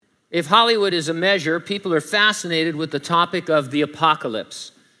If Hollywood is a measure, people are fascinated with the topic of the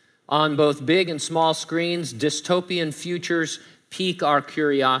apocalypse. On both big and small screens, dystopian futures pique our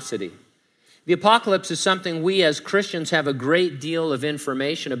curiosity. The apocalypse is something we as Christians have a great deal of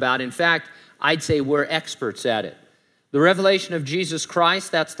information about. In fact, I'd say we're experts at it. The revelation of Jesus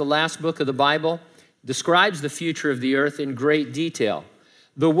Christ, that's the last book of the Bible, describes the future of the earth in great detail.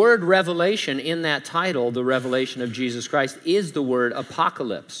 The word revelation in that title, the revelation of Jesus Christ, is the word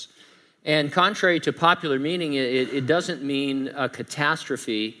apocalypse. And contrary to popular meaning, it doesn't mean a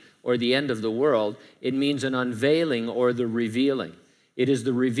catastrophe or the end of the world. It means an unveiling or the revealing. It is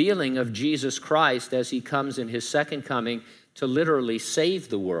the revealing of Jesus Christ as he comes in his second coming to literally save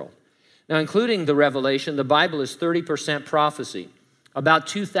the world. Now, including the revelation, the Bible is 30% prophecy. About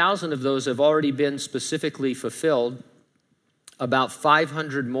 2,000 of those have already been specifically fulfilled. About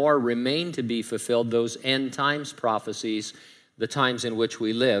 500 more remain to be fulfilled, those end times prophecies, the times in which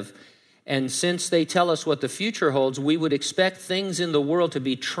we live. And since they tell us what the future holds, we would expect things in the world to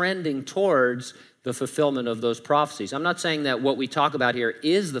be trending towards the fulfillment of those prophecies. I'm not saying that what we talk about here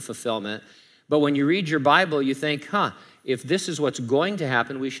is the fulfillment, but when you read your Bible, you think, if this is what's going to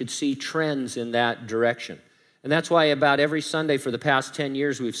happen, we should see trends in that direction. And that's why about every Sunday for the past 10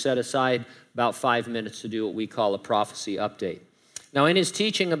 years, we've set aside about 5 minutes to do what we call a prophecy update. Now, in his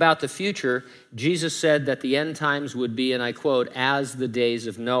teaching about the future, Jesus said that the end times would be, and I quote, as the days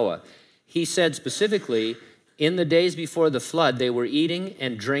of Noah. He said specifically, in the days before the flood, they were eating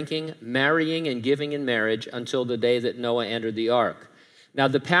and drinking, marrying and giving in marriage until the day that Noah entered the ark. Now,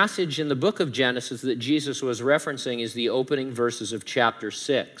 the passage in the book of Genesis that Jesus was referencing is the opening verses of chapter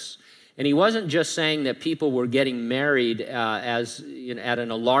 6. And he wasn't just saying that people were getting married at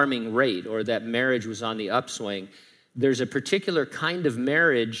an alarming rate or that marriage was on the upswing. There's a particular kind of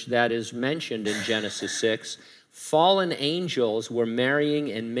marriage that is mentioned in Genesis 6. Fallen angels were marrying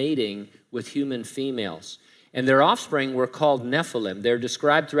and mating with human females. And their offspring were called Nephilim. They're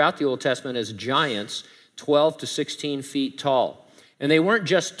described throughout the Old Testament as giants, 12 to 16 feet tall. And they weren't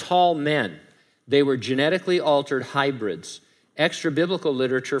just tall men. They were genetically altered hybrids. Extra-biblical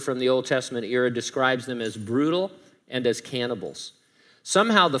literature from the Old Testament era describes them as brutal and as cannibals.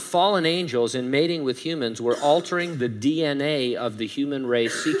 Somehow the fallen angels, in mating with humans, were altering the DNA of the human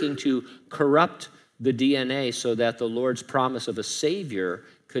race, seeking to corrupt the DNA so that the Lord's promise of a Savior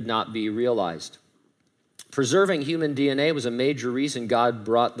could not be realized. Preserving human DNA was a major reason God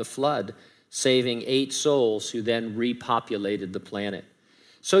brought the flood, saving 8 souls who then repopulated the planet.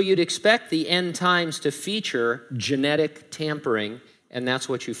 So you'd expect the end times to feature genetic tampering, and that's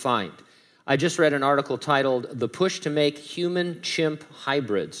what you find. I just read an article titled, "The Push to Make Human-Chimp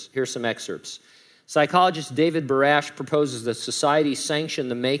Hybrids." Here's some excerpts. Psychologist David Barash proposes that society sanction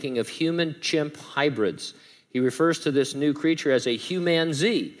the making of human-chimp hybrids. He refers to this new creature as a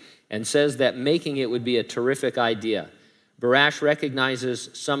humanzee and says that making it would be a terrific idea. Barash recognizes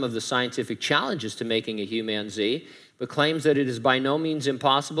some of the scientific challenges to making a humanzee, but claims that it is by no means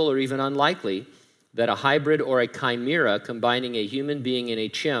impossible or even unlikely that a hybrid or a chimera combining a human being and a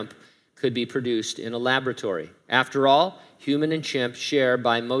chimp could be produced in a laboratory. After all, human and chimp share,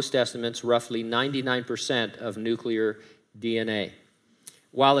 by most estimates, roughly 99% of nuclear DNA.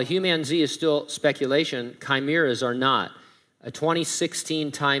 While a humanzee is still speculation, chimeras are not. A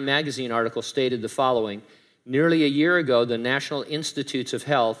 2016 Time magazine article stated the following: nearly a year ago, the National Institutes of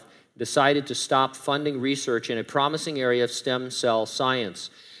Health decided to stop funding research in a promising area of stem cell science.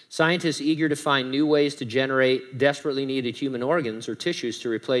 Scientists eager to find new ways to generate desperately needed human organs or tissues to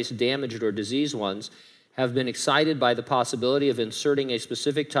replace damaged or diseased ones have been excited by the possibility of inserting a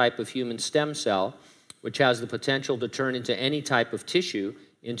specific type of human stem cell, which has the potential to turn into any type of tissue,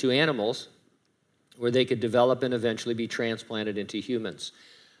 into animals, where they could develop and eventually be transplanted into humans.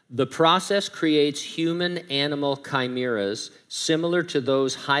 The process creates human-animal chimeras similar to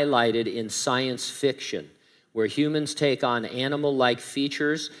those highlighted in science fiction, where humans take on animal-like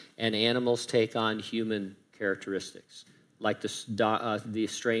features and animals take on human characteristics, like the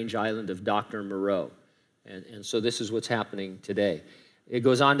strange island of Dr. Moreau. And so this is what's happening today. It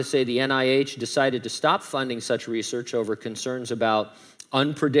goes on to say the NIH decided to stop funding such research over concerns about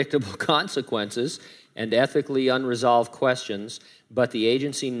unpredictable consequences and ethically unresolved questions, but the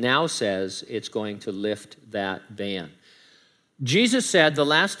agency now says it's going to lift that ban. Jesus said the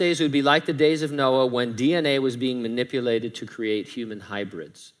last days would be like the days of Noah when DNA was being manipulated to create human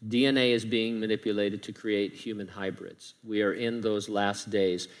hybrids. DNA is being manipulated to create human hybrids. We are in those last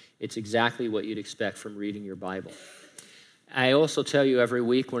days. It's exactly what you'd expect from reading your Bible. I also tell you every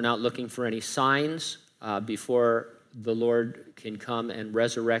week we're not looking for any signs before the Lord can come and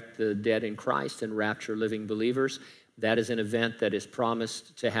resurrect the dead in Christ and rapture living believers. That is an event that is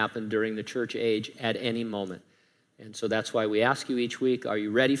promised to happen during the church age at any moment. And so that's why we ask you each week, are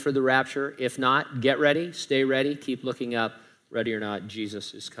you ready for the rapture? If not, get ready, stay ready, keep looking up. Ready or not,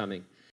 Jesus is coming.